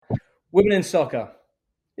Women in soccer.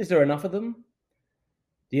 Is there enough of them?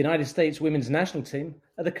 The United States women's national team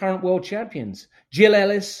are the current world champions. Jill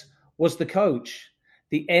Ellis was the coach.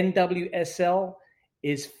 The NWSL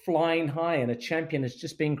is flying high and a champion has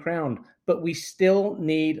just been crowned. But we still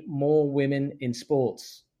need more women in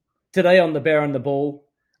sports. Today on The Bear and the Ball,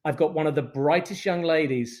 I've got one of the brightest young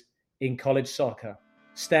ladies in college soccer.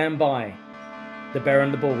 Stand by. The Bear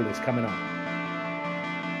and the Ball is coming up.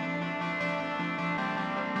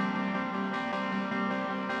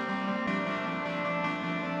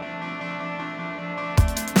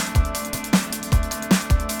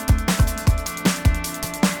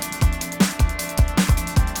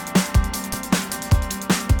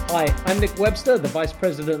 Hi, I'm Nick Webster, the Vice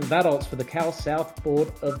President of Adults for the Cal South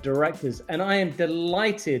Board of Directors, and I am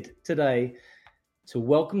delighted today to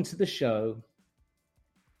welcome to the show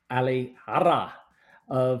Allie Jara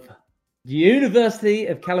of the University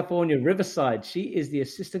of California, Riverside. She is the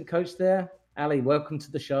assistant coach there. Allie, welcome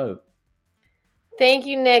to the show. Thank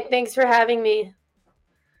you, Nick. Thanks for having me.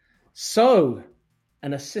 So,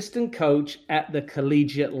 an assistant coach at the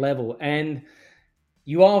collegiate level, and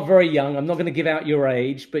you are very young. I'm not going to give out your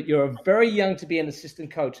age, but you're very young to be an assistant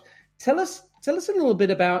coach. Tell us a little bit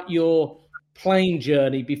about your playing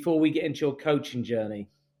journey before we get into your coaching journey.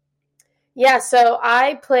 Yeah, so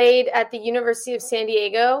I played at the University of San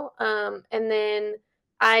Diego, and then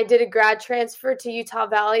I did a grad transfer to Utah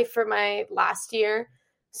Valley for my last year.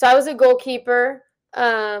 So I was a goalkeeper.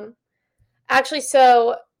 So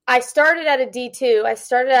I started at a D2. I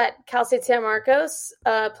started at Cal State San Marcos,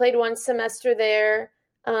 played one semester there.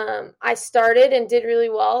 I started and did really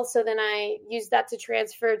well. So then I used that to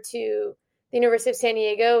transfer to the University of San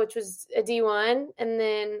Diego, which was a D1, and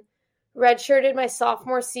then redshirted my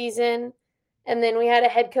sophomore season. And then we had a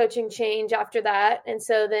head coaching change after that. And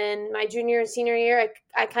so then my junior and senior year,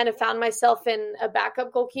 I kind of found myself in a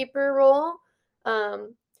backup goalkeeper role,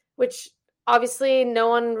 which obviously no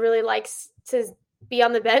one really likes to be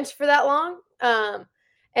on the bench for that long.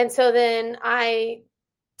 And so then I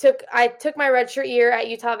took my redshirt year at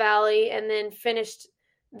Utah Valley and then finished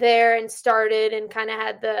there and started and kind of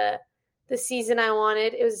had the season I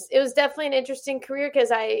wanted. It was definitely an interesting career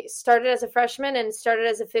because I started as a freshman and started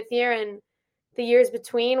as a fifth year, and the years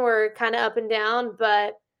between were kind of up and down,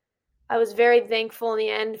 but I was very thankful in the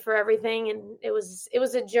end for everything. And it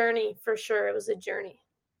was a journey for sure. It was a journey.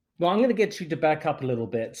 Well, I'm going to get you to back up a little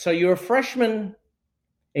bit. So you're a freshman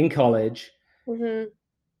in college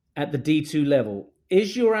at the D2 level.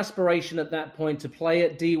 Is your aspiration at that point to play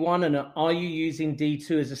at D1, and are you using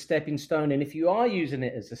D2 as a stepping stone? And if you are using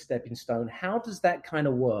it as a stepping stone, how does that kind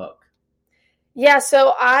of work? Yeah,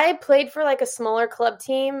 so I played for like a smaller club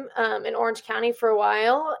team in Orange County for a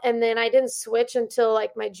while, and then I didn't switch until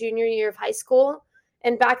like my junior year of high school.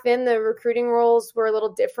 And back then the recruiting roles were a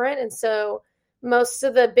little different, and so most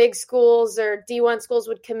of the big schools or D1 schools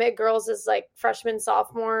would commit girls as like freshmen,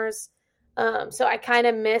 sophomores. So I kind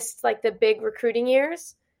of missed like the big recruiting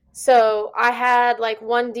years. So I had like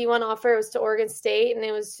one D1 offer. It was to Oregon State, and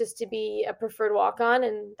it was just to be a preferred walk-on,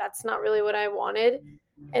 and that's not really what I wanted.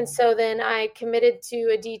 And so then I committed to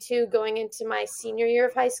a D2 going into my senior year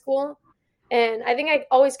of high school. And I think I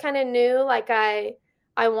always kind of knew like I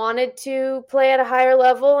wanted to play at a higher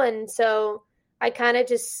level. And so I kind of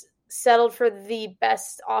just settled for the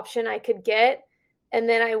best option I could get. And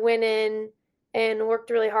then I went in and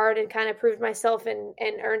worked really hard and kind of proved myself and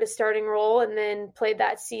earned a starting role, and then played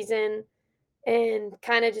that season and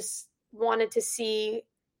kind of just wanted to see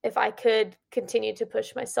if I could continue to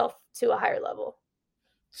push myself to a higher level.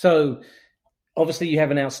 So obviously you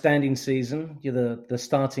have an outstanding season. You're the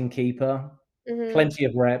starting keeper, plenty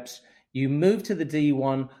of reps. You move to the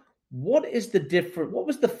D1. What was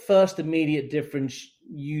the first immediate difference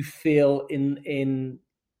you feel in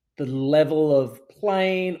the level of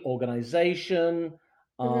playing, organization,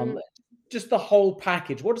 just the whole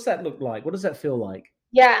package? What does that look like? What does that feel like?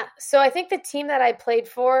 Yeah, so I think the team that I played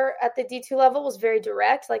for at the D2 level was very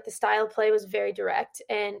direct. Like the style of play was very direct.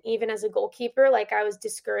 And even as a goalkeeper, like I was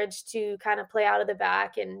discouraged to kind of play out of the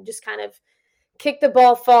back and just kind of kick the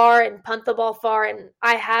ball far and punt the ball far. And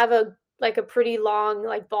I have a pretty long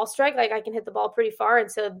like ball strike. Like I can hit the ball pretty far.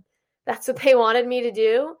 And so that's what they wanted me to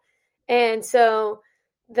do. And so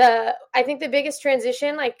I think the biggest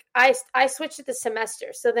transition, like I switched at the semester.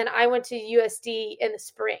 So then I went to USD in the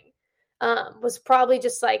spring. Was probably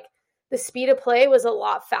just like the speed of play was a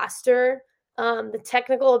lot faster. The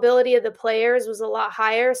technical ability of the players was a lot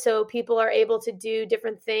higher. So people are able to do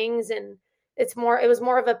different things, and it was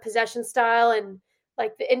more of a possession style, and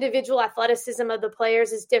like the individual athleticism of the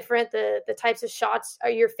players is different. The types of shots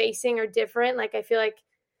you're facing are different. Like I feel like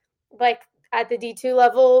at the D2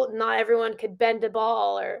 level, not everyone could bend a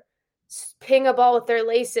ball or ping a ball with their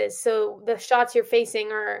laces. So the shots you're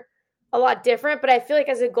facing are a lot different. But I feel like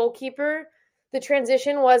as a goalkeeper, the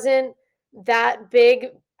transition wasn't that big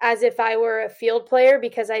as if I were a field player,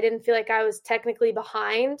 because I didn't feel like I was technically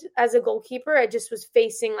behind as a goalkeeper. I just was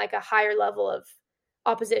facing like a higher level of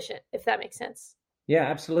opposition, if that makes sense. Yeah,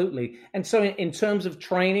 absolutely. And so, in terms of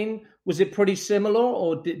training, was it pretty similar,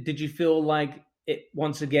 or did you feel like it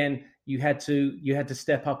once again you had to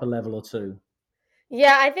step up a level or two?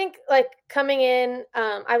 Yeah, I think like coming in,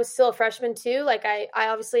 I was still a freshman too. Like I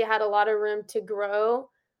obviously had a lot of room to grow.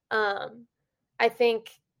 Um, I think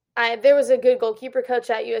there was a good goalkeeper coach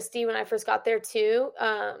at USD when I first got there too.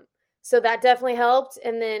 So that definitely helped.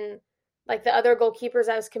 And then like the other goalkeepers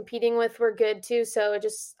I was competing with were good too. So I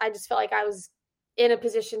just felt like I was in a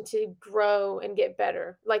position to grow and get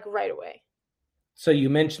better like right away. So you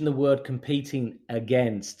mentioned the word competing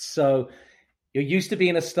against. So you're used to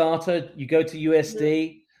being a starter. You go to Mhm.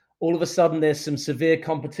 USD. All of a sudden, there's some severe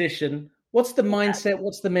competition. What's the mindset?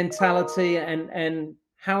 What's the mentality? And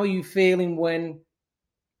how are you feeling when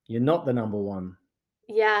you're not the number one?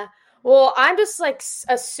 Yeah. Well, I'm just like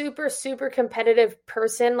a super, super competitive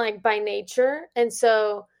person, like by nature. And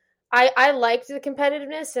so I liked the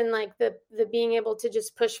competitiveness and like the being able to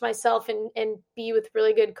just push myself and be with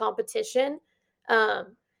really good competition.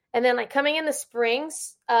 Um, and then like coming in the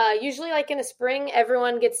springs, usually like in the spring,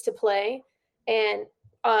 everyone gets to play. And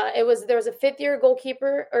there was a fifth year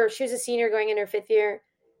goalkeeper, or she was a senior going in her fifth year.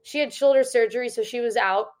 She had shoulder surgery, so she was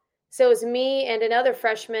out. So it was me and another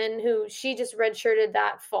freshman who she just redshirted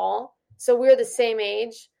that fall. So we were the same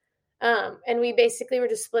age. And we basically were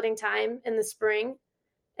just splitting time in the spring.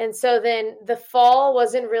 And so then the fall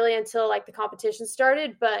wasn't really until like the competition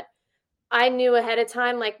started, but I knew ahead of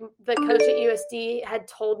time, like the coach at USD had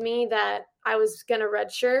told me that I was going to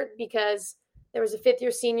redshirt because there was a fifth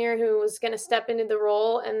year senior who was going to step into the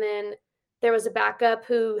role. And then there was a backup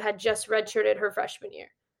who had just redshirted her freshman year.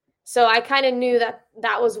 So I kind of knew that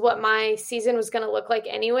that was what my season was going to look like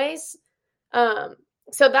anyways. Um,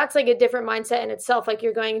 so that's like a different mindset in itself. Like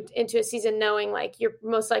you're going into a season knowing like you're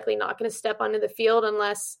most likely not going to step onto the field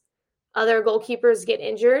unless other goalkeepers get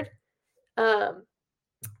injured. Um,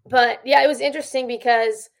 but yeah, it was interesting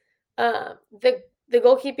because the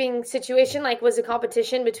goalkeeping situation like was a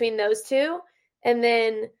competition between those two, and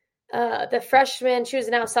then the freshman, she was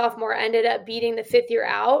now sophomore, ended up beating the fifth year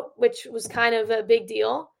out, which was kind of a big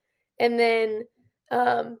deal. And then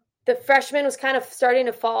the freshman was kind of starting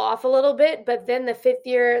to fall off a little bit, but then the fifth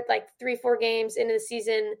year, like 3-4 games into the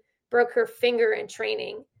season, broke her finger in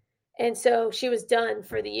training. And so she was done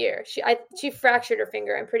for the year. She fractured her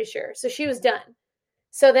finger, I'm pretty sure. So she was done.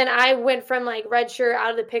 So then I went from like redshirt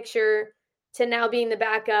out of the picture to now being the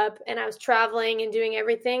backup, and I was traveling and doing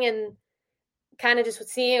everything and kind of just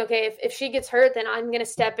seeing, okay, if she gets hurt, then I'm going to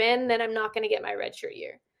step in, then I'm not going to get my redshirt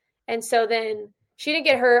year. And so then she didn't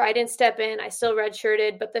get hurt. I didn't step in. I still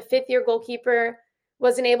redshirted, but the fifth year goalkeeper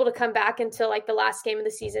wasn't able to come back until like the last game of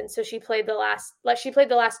the season. So she played the last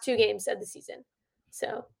 2 games of the season.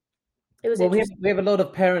 So it was Well, interesting. we have a lot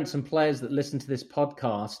of parents and players that listen to this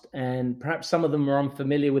podcast, and perhaps some of them are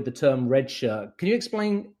unfamiliar with the term red shirt. Can you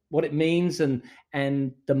explain what it means and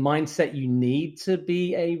the mindset you need to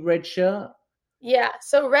be a red shirt? Yeah.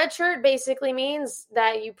 So red shirt basically means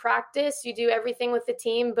that you practice, you do everything with the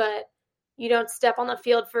team, but you don't step on the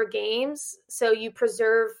field for games. So you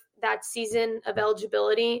preserve that season of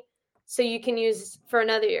eligibility so you can use for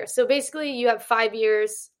another year. So basically you have 5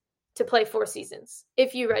 years to play 4 seasons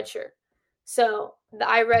if you redshirt. So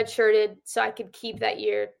I redshirted so I could keep that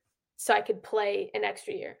year so I could play an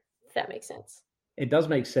extra year, if that makes sense. It does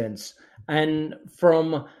make sense. And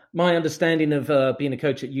from my understanding of being a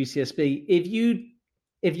coach at UCSB,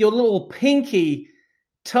 if your little pinky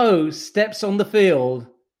toe steps on the field,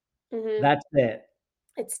 Hmm. that's it.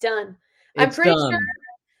 It's done. I'm It's pretty sure done.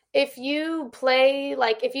 if you played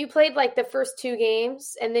like the first 2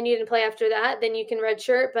 games and then you didn't play after that, then you can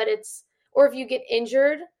redshirt. But or if you get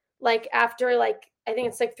injured, like after like I think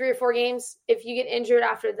it's like 3 or 4 games, if you get injured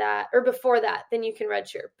after that or before that, then you can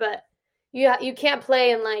redshirt. But you can't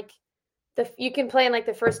play in like you can play in like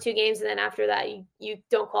the first 2 games, and then after that you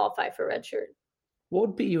don't qualify for redshirt. What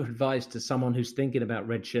would be your advice to someone who's thinking about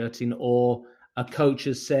redshirting, or a coach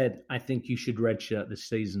has said, I think you should redshirt this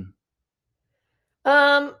season?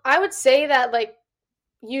 I would say that like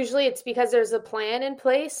usually it's because there's a plan in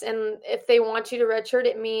place, and if they want you to redshirt,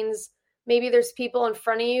 it means maybe there's people in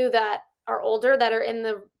front of you that are older that are in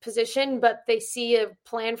the position, but they see a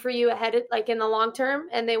plan for you ahead of, like in the long term,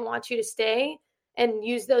 and they want you to stay and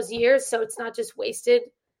use those years so it's not just wasted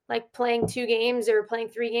like playing 2 games or playing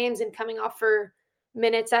 3 games and coming off for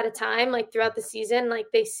minutes at a time, like throughout the season, like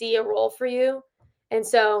they see a role for you. And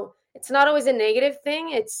so it's not always a negative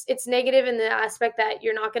thing. It's negative in the aspect that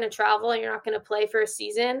you're not going to travel and you're not going to play for a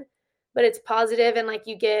season, but it's positive and like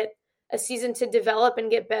you get a season to develop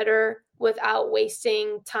and get better without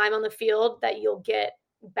wasting time on the field that you'll get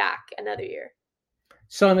back another year.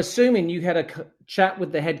 So I'm assuming you had a chat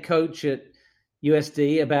with the head coach at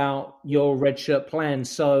USD about your redshirt plan.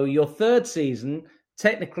 So your third season,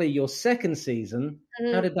 technically your second season,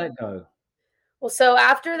 how did that go? Well, so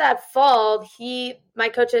after that fall, my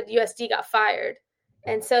coach at USD got fired.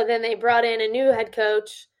 And so then they brought in a new head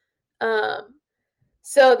coach.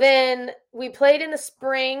 So then we played in the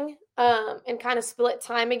spring and kind of split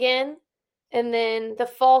time again. And then the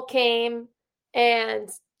fall came and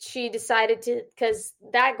she decided to, because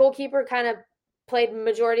that goalkeeper kind of played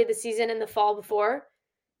majority of the season in the fall before,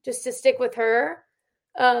 just to stick with her.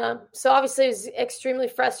 So obviously it was extremely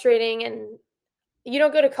frustrating, and you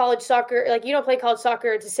don't go to college soccer, like you don't play college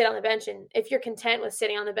soccer to sit on the bench. And if you're content with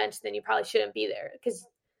sitting on the bench, then you probably shouldn't be there, because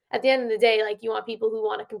at the end of the day, like you want people who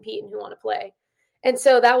want to compete and who want to play. And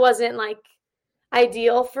so that wasn't like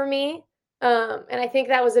ideal for me. And I think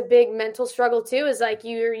that was a big mental struggle too, is like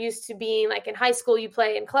you're used to being like in high school, you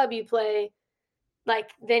play, in club, you play, like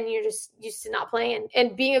then you're just used to not playing.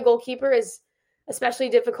 And being a goalkeeper is especially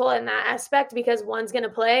difficult in that aspect, because one's going to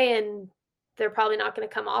play and they're probably not going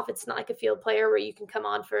to come off. It's not like a field player where you can come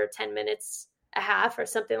on for 10 minutes, a half or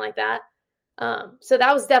something like that. So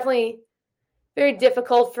that was definitely very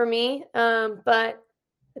difficult for me. But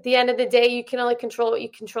at the end of the day, you can only control what you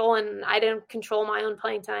control, and I didn't control my own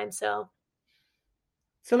playing time. So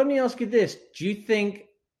let me ask you this. Do you think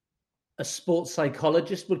a sports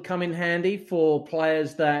psychologist would come in handy for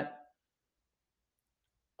players that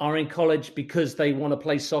are in college because they want to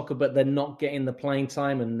play soccer, but they're not getting the playing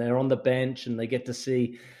time and they're on the bench and they get to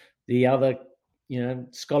see the other,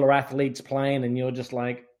 scholar athletes playing, and you're just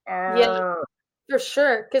like, argh. Yeah, for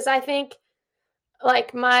sure. Because I think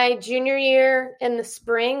like my junior year in the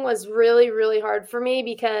spring was really, really hard for me,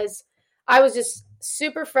 because I was just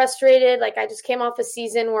super frustrated. Like I just came off a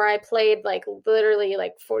season where I played like literally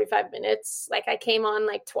like 45 minutes. Like I came on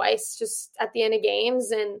like twice just at the end of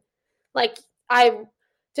games. And like I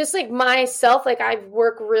just like myself, like I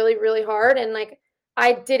work really, really hard, and like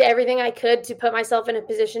I did everything I could to put myself in a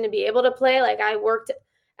position to be able to play. Like I worked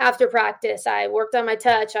after practice, I worked on my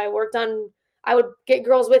touch, I would get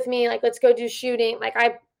girls with me, like let's go do shooting. Like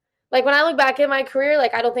when I look back at my career,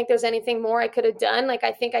 like I don't think there's anything more I could have done. Like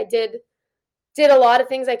I think I did a lot of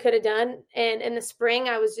things I could have done. And in the spring,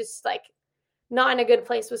 I was just like not in a good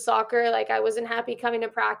place with soccer. Like I wasn't happy coming to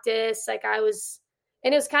practice.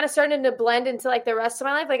 And it was kind of starting to blend into like the rest of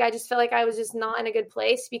my life. Like I just felt like I was just not in a good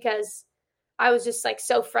place, because I was just like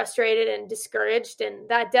so frustrated and discouraged. And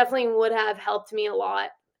that definitely would have helped me a lot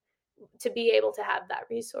to be able to have that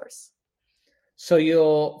resource. So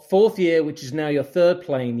your fourth year, which is now your third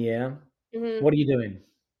playing year, What are you doing?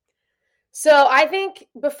 So I think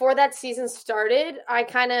before that season started,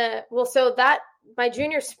 my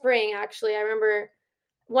junior spring, actually, I remember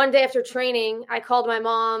one day after training, I called my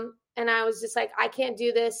mom and I was just like, I can't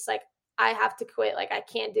do this. Like, I have to quit. Like, I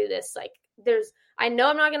can't do this. Like, I know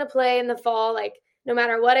I'm not going to play in the fall. Like, no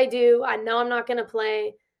matter what I do, I know I'm not going to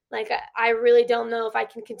play. Like, I really don't know if I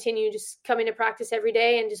can continue just coming to practice every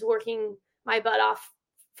day and just working my butt off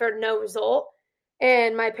for no result.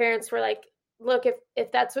 And my parents were like, look,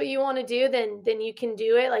 if that's what you want to do, then you can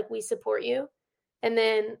do it. Like, we support you. And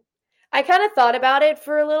then I kind of thought about it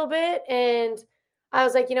for a little bit, and I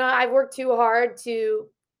was like, I've worked too hard to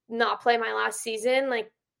not play my last season.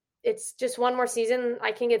 Like, it's just one more season.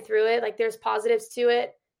 I can get through it. Like, there's positives to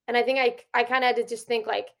it. And I think I kind of had to just think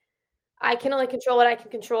like, I can only control what I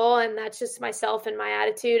can control. And that's just myself and my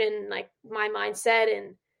attitude and like my mindset.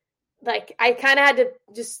 And like, I kind of had to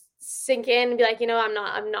just sink in and be like, I'm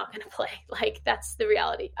not going to play. Like, that's the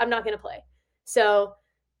reality. I'm not going to play. So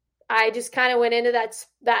I just kind of went into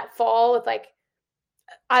that fall with like,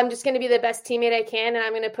 I'm just going to be the best teammate I can. And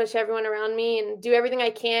I'm going to push everyone around me and do everything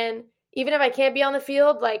I can. Even if I can't be on the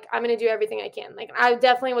field, like, I'm going to do everything I can. Like, I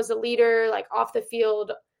definitely was a leader, like off the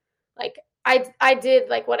field. Like I did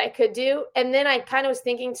like what I could do. And then I kind of was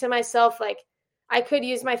thinking to myself, like, I could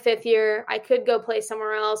use my fifth year. I could go play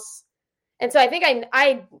somewhere else. And so I think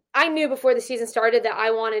I knew before the season started that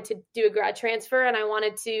I wanted to do a grad transfer and I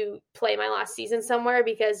wanted to play my last season somewhere,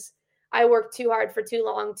 because I worked too hard for too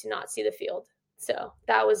long to not see the field. So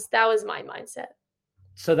that was my mindset.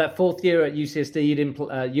 So that fourth year at UCSD,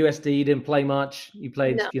 USD, you didn't play much. You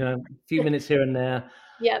played, a few minutes here and there.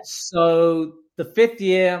 Yep. So the fifth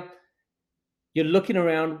year, you're looking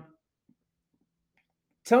around.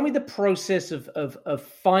 Tell me the process of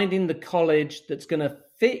finding the college that's going to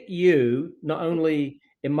fit you, not only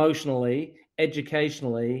emotionally,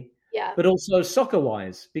 educationally, Yeah. but also soccer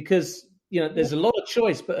wise, because there's a lot of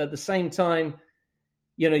choice, but at the same time,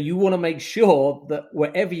 you want to make sure that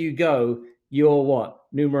wherever you go, you're what?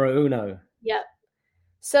 Numero uno. Yep.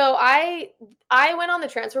 So I went on the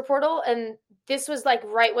transfer portal, and this was like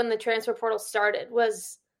right when the transfer portal started,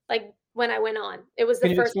 was like when I went on. It was the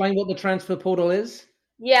Can you first. explain what the transfer portal is?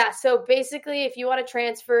 Yeah, so basically if you want to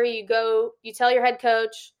transfer, you tell your head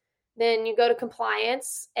coach, then you go to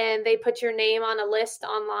compliance and they put your name on a list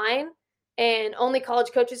online, and only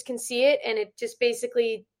college coaches can see it, and it just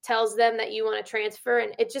basically tells them that you want to transfer,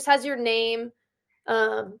 and it just has your name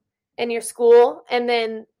um and your school, and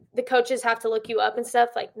then the coaches have to look you up and stuff.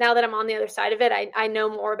 Like now that I'm on the other side of it, I know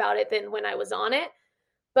more about it than when I was on it.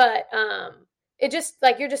 But it just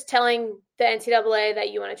like you're just telling the NCAA that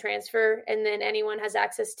you want to transfer, and then anyone has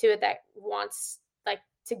access to it that wants like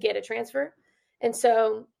to get a transfer. And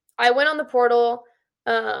so I went on the portal,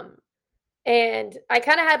 um, and I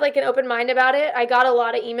kind of had like an open mind about it. I got a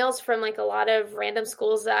lot of emails from like a lot of random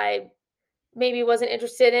schools that I maybe wasn't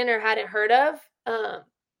interested in or hadn't heard of.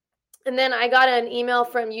 And then I got an email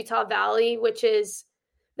from Utah Valley, which is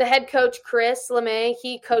the head coach, Chris LeMay.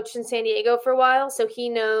 He coached in San Diego for a while, so he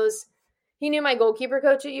knew my goalkeeper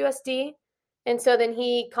coach at USD. And so then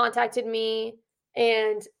he contacted me,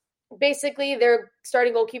 and basically their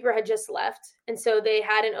starting goalkeeper had just left. And so they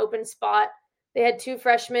had an open spot. They had 2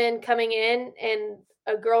 freshmen coming in and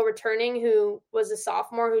a girl returning who was a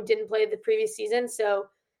sophomore who didn't play the previous season. So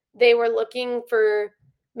they were looking for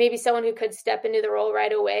maybe someone who could step into the role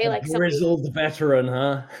right away, A like somebody. grizzled veteran,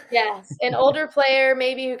 huh? Yes, an older player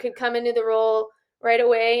maybe who could come into the role right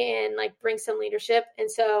away and like bring some leadership. And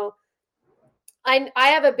so I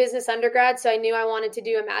have a business undergrad, so I knew I wanted to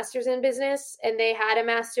do a master's in business, and they had a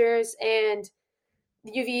master's, and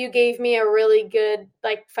UVU gave me a really good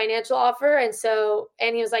like financial offer. And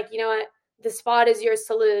he was like, you know what, the spot is yours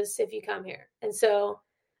to lose if you come here. And so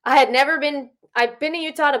I've been to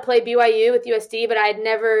Utah to play BYU with USD, but I had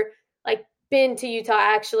never like been to Utah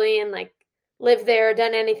actually and like lived there,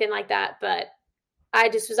 done anything like that. But I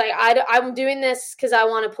just was like, I'm doing this because I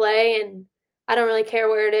want to play, and I don't really care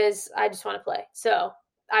where it is. I just want to play. So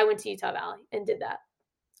I went to Utah Valley and did that.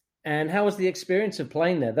 And how was the experience of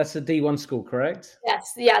playing there? That's a D1 school, correct?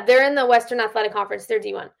 Yes, yeah, they're in the Western Athletic Conference. They're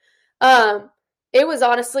D1. It was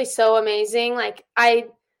honestly so amazing.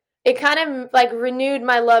 It kind of like renewed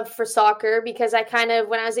my love for soccer, because I kind of,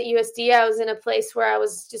 when I was at USD, I was in a place where I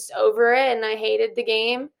was just over it and I hated the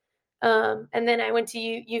game. And then I went to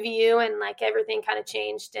UVU, and like everything kind of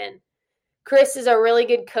changed. And Chris is a really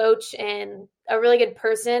good coach and a really good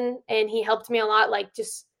person, and he helped me a lot, like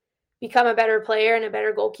just become a better player and a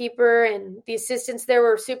better goalkeeper. And the assistants there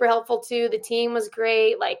were super helpful too. The team was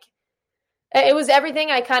great. Like it was everything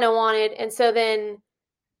I kind of wanted. And so then,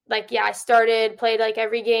 like, yeah, I played like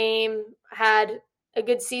every game, had a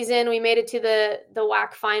good season. We made it to the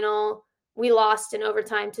WAC final. We lost in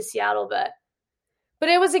overtime to Seattle, but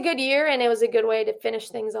it was a good year, and it was a good way to finish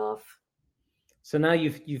things off. So now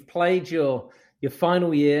you've played your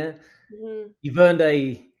final year. Mm-hmm. You've earned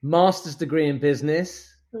a master's degree in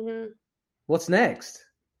business. Mm-hmm. What's next?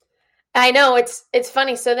 I know, it's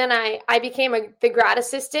funny. So then I became the grad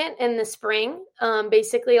assistant in the spring,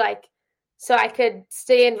 basically like so I could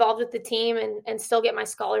stay involved with the team and still get my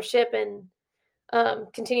scholarship and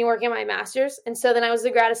continue working on my master's. And so then I was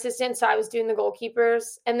the grad assistant, so I was doing the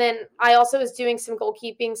goalkeepers, and then I also was doing some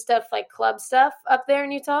goalkeeping stuff, like club stuff up there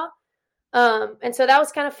in Utah. And so that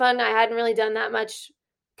was kind of fun. I hadn't really done that much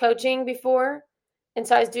coaching before, and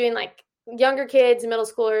so I was doing like younger kids, middle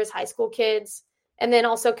schoolers, high school kids, and then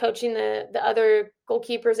also coaching the other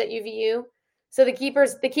goalkeepers at UVU. So the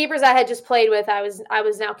keepers I had just played with, I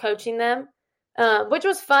was now coaching them, which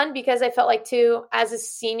was fun because I felt like too, as a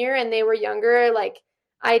senior and they were younger, like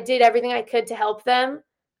I did everything I could to help them,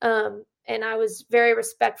 and I was very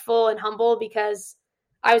respectful and humble because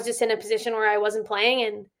I was just in a position where I wasn't playing.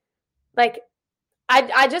 And like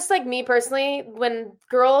I just, like, me personally, when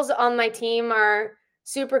girls on my team are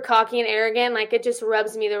super cocky and arrogant, like it just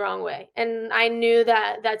rubs me the wrong way. And I knew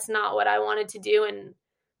that that's not what I wanted to do. And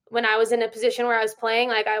when I was in a position where I was playing,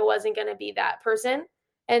 like I wasn't going to be that person.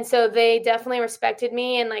 And so they definitely respected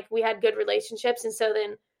me, and like we had good relationships. And so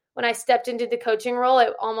then when I stepped into the coaching role,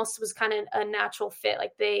 it almost was kind of a natural fit.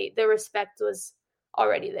 Like the respect was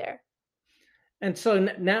already there. And so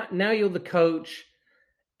now you're the coach,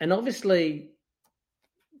 and obviously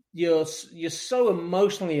you're so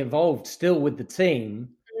emotionally involved still with the team,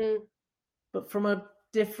 Mm-hmm. but from a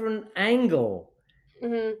different angle.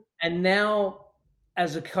 Mm-hmm. And now,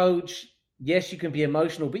 as a coach, yes, you can be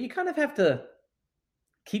emotional, but you kind of have to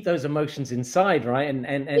keep those emotions inside, right? And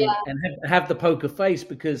have the poker face,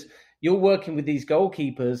 because you're working with these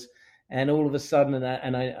goalkeepers, and all of a sudden,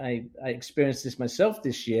 I experienced this myself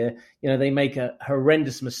this year. They make a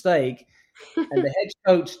horrendous mistake, and the head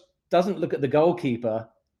coach doesn't look at the goalkeeper;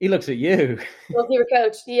 he looks at you. Goalkeeper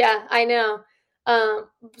coach. Yeah, I know.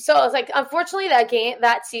 So I was like, unfortunately,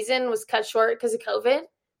 that season was cut short because of COVID.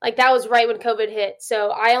 Like that was right when COVID hit. So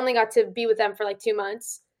I only got to be with them for like 2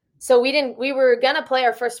 months. So we were gonna play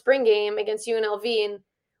our first spring game against UNLV, and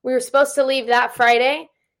we were supposed to leave that Friday.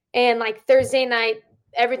 And like Thursday night,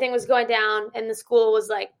 everything was going down, and the school was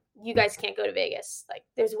like, "You guys can't go to Vegas. Like,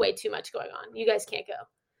 there's way too much going on. You guys can't go."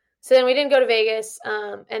 So then we didn't go to Vegas.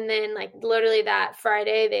 And then like literally that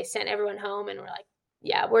Friday, they sent everyone home, and we're like,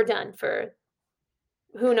 yeah, we're done for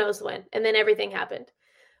who knows when. And then everything happened.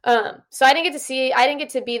 So I didn't get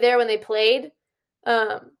to be there when they played.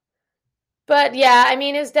 Um, but yeah, I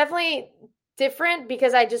mean, it was definitely different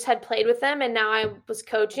because I just had played with them and now I was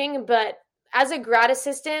coaching. But as a grad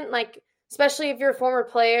assistant, like, especially if you're a former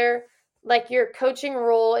player, like your coaching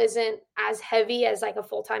role isn't as heavy as like a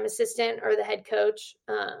full-time assistant or the head coach.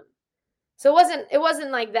 So it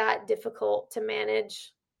wasn't like that difficult to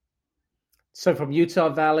manage. So from Utah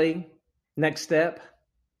Valley, next step.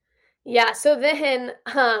 Yeah, so then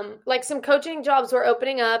like some coaching jobs were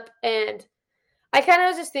opening up and I kind of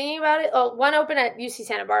was just thinking about it. Oh, one opened at UC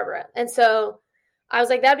Santa Barbara. And so I was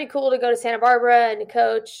like, that'd be cool to go to Santa Barbara and to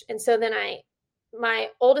coach. And so then my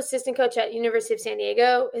old assistant coach at University of San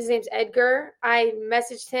Diego, his name's Edgar. I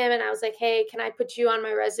messaged him and I was like, hey, can I put you on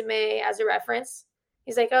my resume as a reference?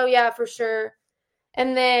 He's like, oh yeah, for sure.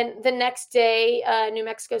 And then the next day, New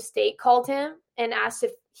Mexico State called him and asked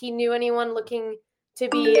if he knew anyone looking to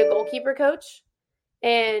be a goalkeeper coach.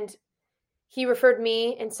 And he referred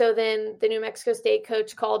me. And so then the New Mexico State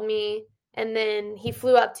coach called me. And then he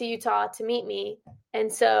flew up to Utah to meet me.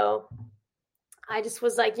 And so I just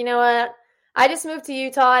was like, you know what? I just moved to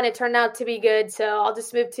Utah and it turned out to be good. So I'll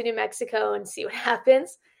just move to New Mexico and see what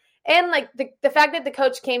happens. And like the fact that the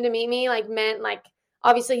coach came to meet me like meant like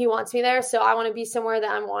obviously he wants me there. So I want to be somewhere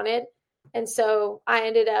that I'm wanted. And so I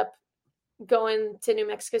ended up going to New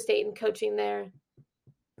Mexico State and coaching there.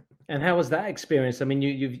 And how was that experience? I mean,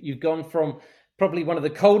 you've gone from probably one of the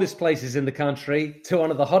coldest places in the country to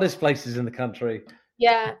one of the hottest places in the country.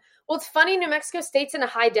 Yeah. Well, it's funny. New Mexico State's in a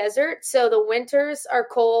high desert, so the winters are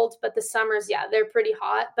cold, but the summers, yeah, they're pretty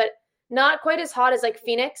hot, but not quite as hot as like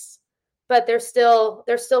Phoenix, but they're still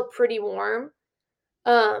pretty warm.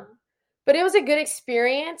 Um, but it was a good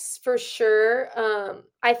experience for sure.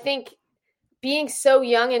 I think being so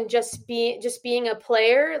young and just being a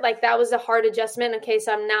player, like that was a hard adjustment. In case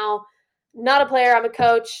I'm now not a player, I'm a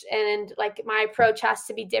coach, and like my approach has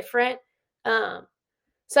to be different. Um,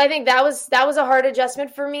 so I think that was a hard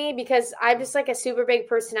adjustment for me because I'm just like a super big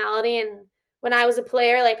personality. And when I was a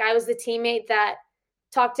player, like I was the teammate that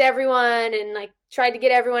talked to everyone and like tried to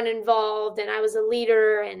get everyone involved. And I was a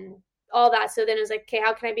leader and all that. So then it was like, okay,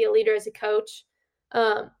 how can I be a leader as a coach?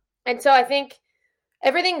 And so I think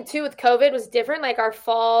everything too with COVID was different. Like our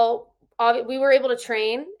fall, we were able to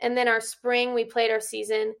train, and then our spring we played our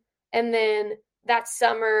season, and then that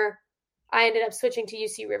summer I ended up switching to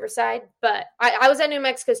UC Riverside. But I was at New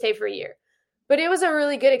Mexico State for a year, but it was a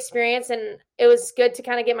really good experience, and it was good to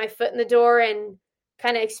kind of get my foot in the door and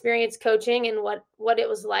kind of experience coaching and what it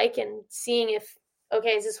was like, and seeing if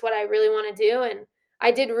okay, is this what I really want to do? And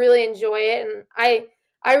I did really enjoy it, and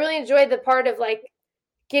I really enjoyed the part of like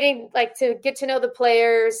getting like to get to know the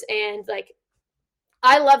players. And like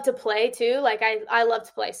I love to play too. Like I love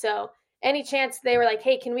to play. So any chance they were like,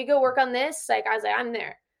 hey, can we go work on this? Like I was like, I'm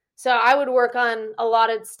there. So I would work on a lot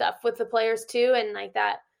of stuff with the players too. And like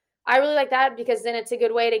that, I really like that because then it's a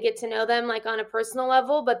good way to get to know them like on a personal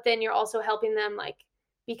level, but then you're also helping them like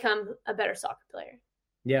become a better soccer player.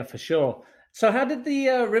 Yeah, for sure. So how did the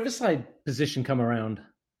Riverside position come around?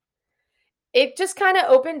 It just kind of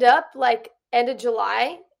opened up like end of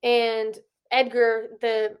July, and Edgar,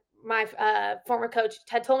 the my former coach,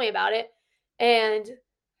 had told me about it, and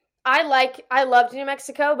I loved New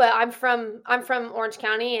Mexico, but I'm from Orange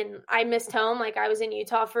County, and I missed home. Like I was in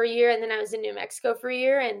Utah for a year, and then I was in New Mexico for a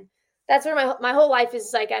year, and that's where my whole life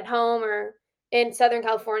is like at home or in Southern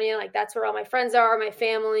California. Like that's where all my friends are, my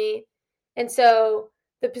family, and so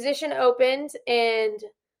the position opened, and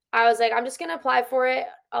I was like, I'm just gonna apply for it.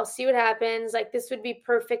 I'll see what happens. Like this would be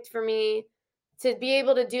perfect for me to be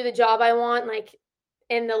able to do the job I want, like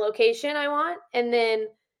in the location I want, and then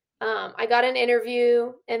I got an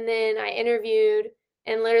interview, and then I interviewed,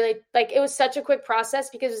 And literally, like, it was such a quick process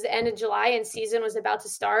because it was the end of July and season was about to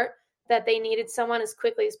start that they needed someone as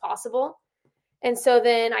quickly as possible. And so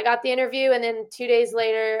then I got the interview, and then 2 days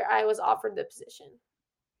later, I was offered the position.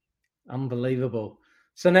 Unbelievable.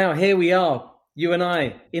 So now here we are, you and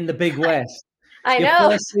I, in the Big West. I Your know.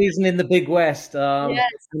 first season in the Big West. Yes.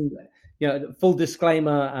 And, full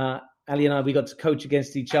disclaimer, Allie and I, we got to coach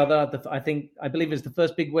against each other. I believe it was the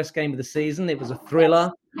first Big West game of the season. It was a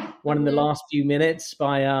thriller, won in the last few minutes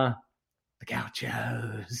by the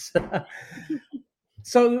Gauchos.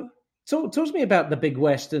 So talk to me about the Big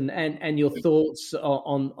West and your thoughts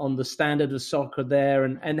on the standard of soccer there,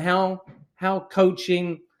 and how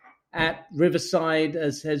coaching at Riverside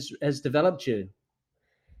has developed you.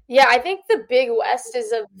 Yeah, I think the Big West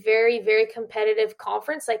is a very, very competitive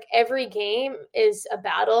conference. Like, every game is a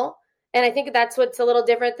battle. And I think that's what's a little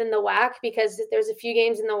different than the WAC, because there's a few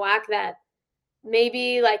games in the WAC that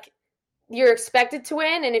maybe, like, you're expected to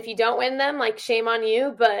win. And if you don't win them, like, shame on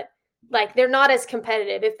you. But, like, they're not as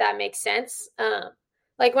competitive, if that makes sense.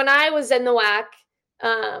 Like, when I was in the WAC,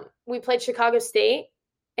 we played Chicago State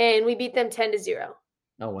and we beat them 10-0.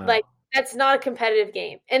 Oh, wow. Like, that's not a competitive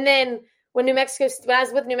game. And then when I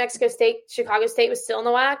was with New Mexico State, Chicago State was still in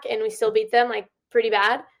the WAC, and we still beat them, like, pretty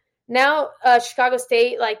bad. Now, Chicago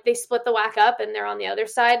State, like, they split the WAC up, and they're on the other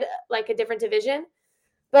side, like, a different division.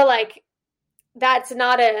 But, like, that's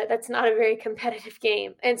not a very competitive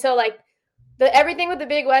game. And so, like, everything with the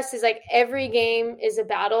Big West is, like, every game is a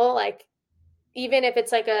battle. Like, even if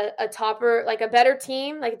it's like a topper, like a better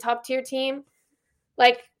team, like a top tier team,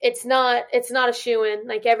 like, it's not a shoo-in.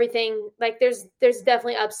 Like, everything, like, there's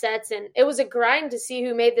definitely upsets, and it was a grind to see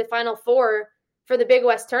who made the Final Four for the Big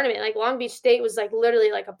West tournament. Like, Long Beach State was, like,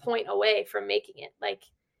 literally like a point away from making it. Like,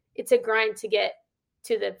 it's a grind to get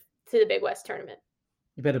to the Big West tournament.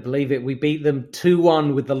 You better believe it. We beat them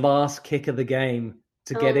 2-1 with the last kick of the game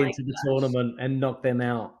to get into the tournament and knock them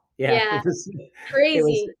out. Yeah. It was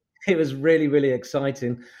crazy. It was really, really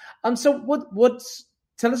exciting. So what's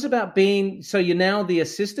tell us about so you're now the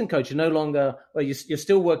assistant coach. You're no longer, well, you're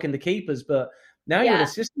still working the keepers, but now you're an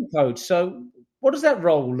assistant coach. So what does that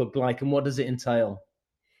role look like, and what does it entail?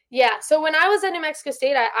 Yeah. So when I was at New Mexico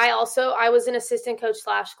State, I was an assistant coach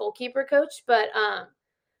 / goalkeeper coach, but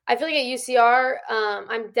I feel like at UCR,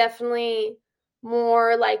 I'm definitely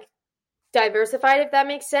more, like, diversified, if that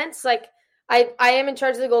makes sense. Like, I am in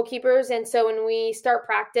charge of the goalkeepers, and so when we start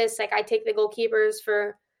practice, like, I take the goalkeepers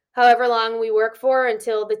for however long we work for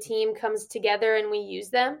until the team comes together and we use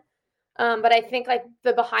them. But I think, like,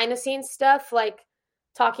 the behind the scenes stuff, like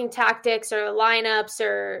talking tactics or lineups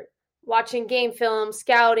or watching game film,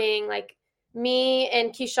 scouting, like, me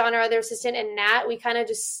and Keyshawn, our other assistant, and Nat, we kind of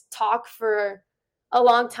just talk for a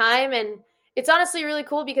long time. And it's honestly really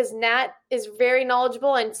cool because Nat is very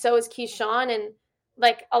knowledgeable, and so is Keyshawn. And,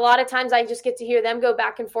 like, a lot of times I just get to hear them go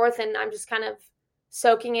back and forth, and I'm just kind of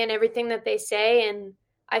soaking in everything that they say. And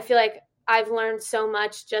I feel like I've learned so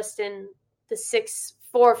much just in the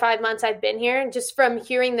 4 or 5 months I've been here, and just from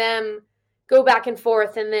hearing them go back and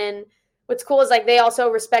forth. And then what's cool is, like, they also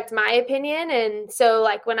respect my opinion. And so,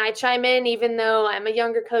 like, when I chime in, even though I'm a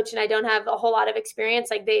younger coach and I don't have a whole lot of experience,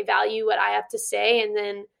 like, they value what I have to say. And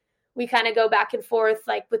then we kind of go back and forth,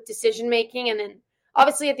 like, with decision making. And then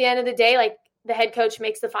obviously at the end of the day, like, the head coach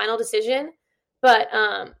makes the final decision. But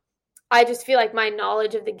I just feel like my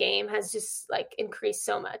knowledge of the game has just, like, increased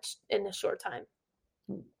so much in a short time.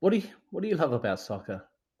 What do you love about soccer?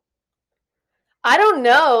 I don't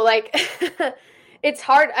know. Like, it's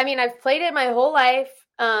hard. I mean, I've played it my whole life.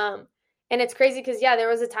 And it's crazy because, there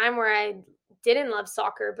was a time where I didn't love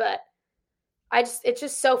soccer, but it's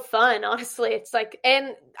just so fun, honestly. It's like,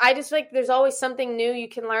 and I just like, there's always something new you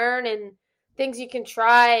can learn and things you can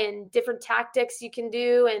try and different tactics you can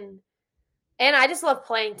do. And I just love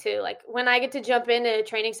playing too. Like, when I get to jump into a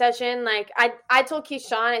training session, like, I told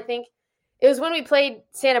Keyshawn, I think it was when we played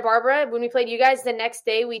Santa Barbara, when we played you guys, the next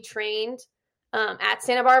day we trained at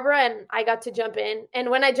Santa Barbara, and I got to jump in. And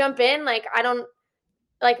when I jump in, like, I don't,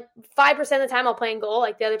 like, 5% of the time I'll play in goal,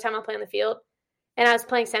 like, the other time I'll play on the field. And I was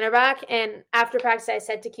playing center back, and after practice I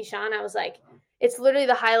said to Keyshawn, I was like, it's literally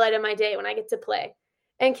the highlight of my day when I get to play.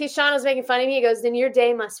 And Keyshawn was making fun of me. He goes, then your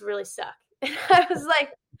day must really suck. And I was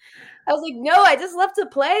like, no, I just love to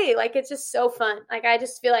play. Like, it's just so fun. Like, I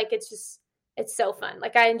just feel like it's so fun.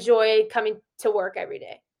 Like, I enjoy coming to work every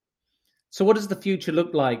day. So what does the future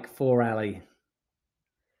look like for Allie?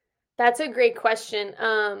 That's a great question.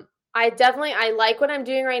 I like what I'm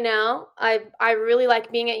doing right now. I really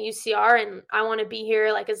like being at UCR, and I want to be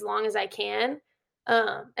here, like, as long as I can.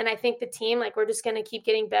 And I think the team, like, we're just going to keep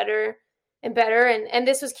getting better and better. And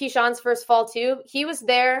this was Keyshawn's first fall too. He was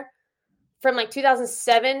there from like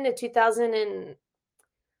 2007 to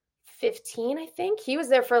 2015, I think. He was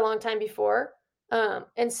there for a long time before.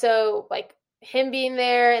 And so like him being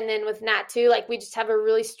there, and then with Nat too, like we just have a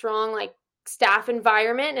really strong like staff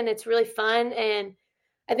environment, and it's really fun. And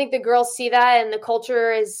I think the girls see that, and the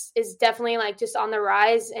culture is definitely like just on the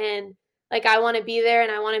rise. And like I want to be there,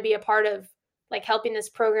 and I want to be a part of like helping this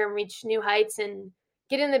program reach new heights and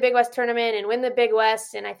get in the Big West tournament and win the Big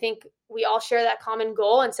West. And I think we all share that common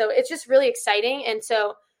goal. And so it's just really exciting. And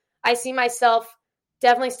so I see myself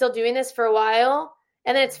definitely still doing this for a while.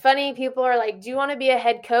 And then it's funny, people are like, do you want to be a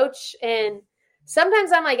head coach? And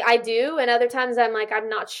sometimes I'm like, I do. And other times I'm like, I'm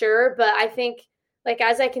not sure. But I think like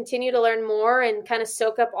as I continue to learn more and kind of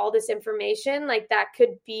soak up all this information, like that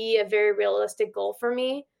could be a very realistic goal for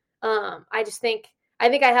me. I just think I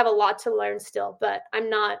have a lot to learn still, but I'm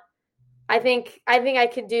not. I think I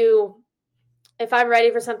could do, if I'm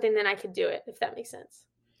ready for something, then I could do it, if that makes sense.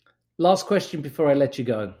 Last question before I let you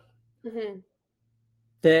go. Mm-hmm.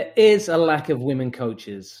 There is a lack of women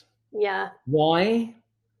coaches. Yeah. Why?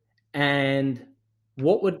 And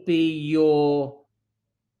what would be your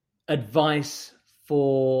advice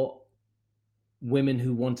for women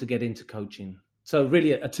who want to get into coaching? So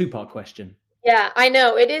really a two-part question. Yeah, I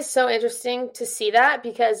know. It is so interesting to see that,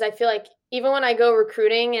 because I feel like even when I go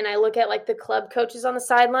recruiting and I look at like the club coaches on the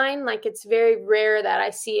sideline, like it's very rare that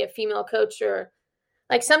I see a female coach, or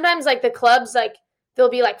like sometimes like the clubs, like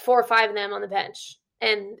there'll be like 4 or 5 of them on the bench.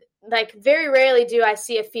 And like very rarely do I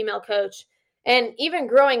see a female coach. And even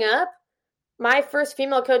growing up, my first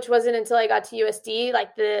female coach wasn't until I got to USD,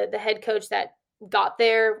 like the head coach that got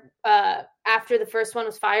there after the first one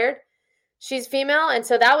was fired. She's female, and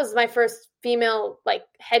so that was my first female like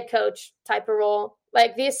head coach type of role.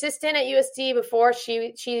 Like the assistant at USD before,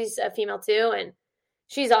 she's a female too, and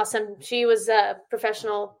she's awesome. She was a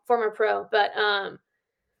professional, former pro, but I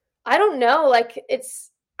don't know. Like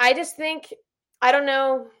I just think I don't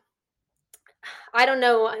know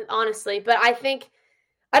honestly, but I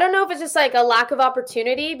don't know if it's just like a lack of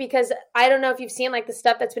opportunity, because I don't know if you've seen like the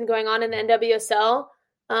stuff that's been going on in the NWSL.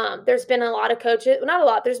 There's been a lot of coaches, not a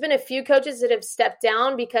lot, there's been a few coaches that have stepped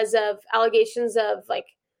down because of allegations of like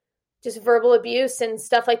just verbal abuse and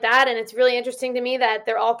stuff like that. And it's really interesting to me that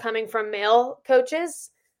they're all coming from male coaches.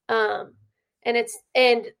 And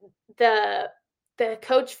the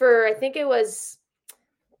coach for, I think it was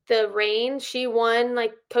the Reign, she won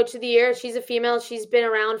like coach of the year. She's a female. She's been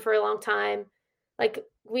around for a long time. Like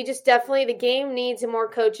we just definitely, the game needs more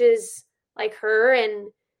coaches like her.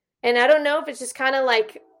 And I don't know if it's just kind of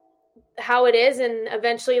like how it is, and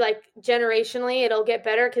eventually like generationally it'll get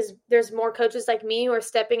better because there's more coaches like me who are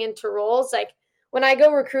stepping into roles. Like when I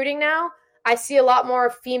go recruiting now, I see a lot more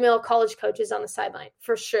female college coaches on the sideline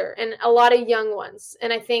for sure, and a lot of young ones.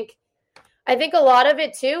 And I think a lot of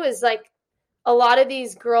it too is like a lot of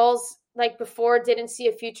these girls like before didn't see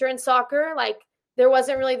a future in soccer. Like there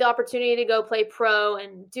wasn't really the opportunity to go play pro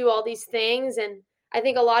and do all these things. And I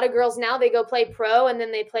think a lot of girls now, they go play pro and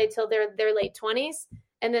then they play till their late 20s,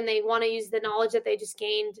 and then they want to use the knowledge that they just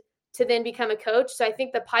gained to then become a coach. So I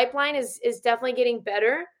think the pipeline is definitely getting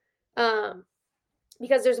better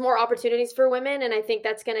because there's more opportunities for women, and I think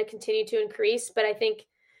that's going to continue to increase. But I think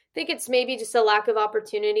it's maybe just a lack of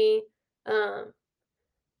opportunity,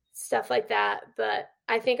 stuff like that. But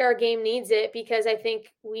I think our game needs it, because I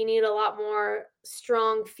think we need a lot more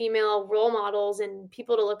strong female role models and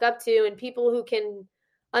people to look up to, and people who can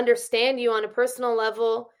understand you on a personal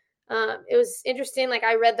level. It was interesting. Like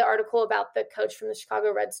I read the article about the coach from the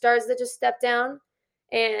Chicago Red Stars that just stepped down.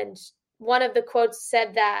 And one of the quotes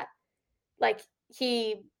said that like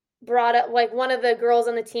he brought up, like one of the girls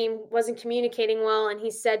on the team wasn't communicating well. And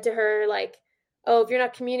he said to her, like, oh, if you're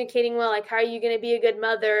not communicating well, like, how are you going to be a good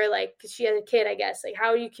mother? Like, cause she has a kid, I guess. Like,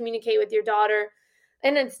 how do you communicate with your daughter?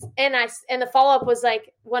 And the follow-up was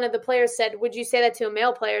like, one of the players said, would you say that to a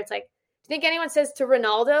male player? It's like, do you think anyone says to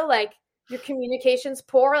Ronaldo, like, your communication's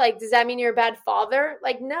poor? Like, does that mean you're a bad father?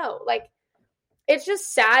 Like, no. Like, it's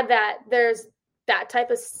just sad that there's that type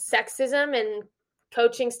of sexism and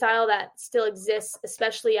coaching style that still exists,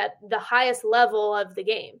 especially at the highest level of the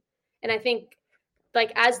game. And I think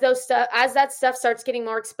like as that stuff starts getting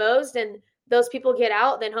more exposed and those people get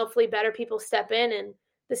out, then hopefully better people step in and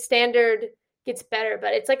the standard gets better.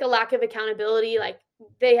 But it's like a lack of accountability. Like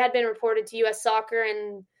they had been reported to US Soccer,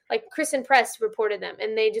 and like Kristen Press reported them,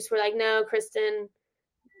 and they just were like, no, Kristen,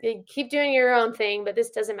 keep doing your own thing, but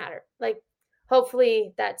this doesn't matter. Like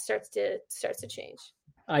hopefully that starts to change.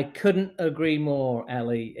 I couldn't agree more,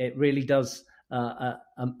 Allie. It really does a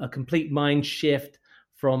complete mind shift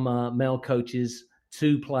from male coaches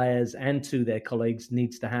to players and to their colleagues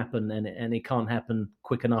needs to happen, and it can't happen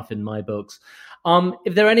quick enough in my books.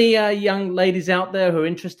 If there are any young ladies out there who are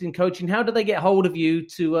interested in coaching, how do they get hold of you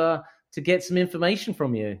to get some information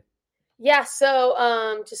from you? Yeah,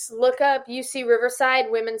 so just look up UC Riverside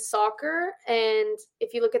Women's Soccer, and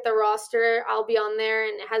if you look at the roster, I'll be on there,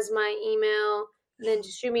 and it has my email, and then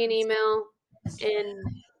just shoot me an email, and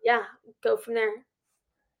yeah, go from there.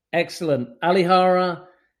 Excellent. Allie Jara,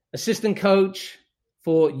 assistant coach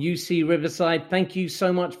for UC Riverside. Thank you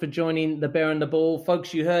so much for joining the Bear and the Ball.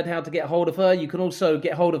 Folks, you heard how to get hold of her. You can also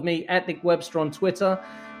get hold of me at Nick Webster on Twitter.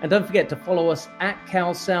 And don't forget to follow us at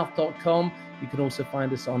calsouth.com. You can also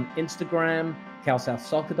find us on Instagram, Calsouth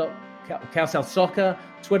Soccer,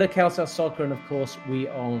 Twitter, Calsouth Soccer, and of course, we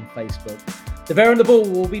are on Facebook. The Bear and the Ball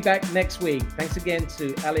will be back next week. Thanks again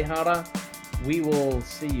to Allie Jara. We will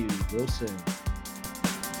see you real soon.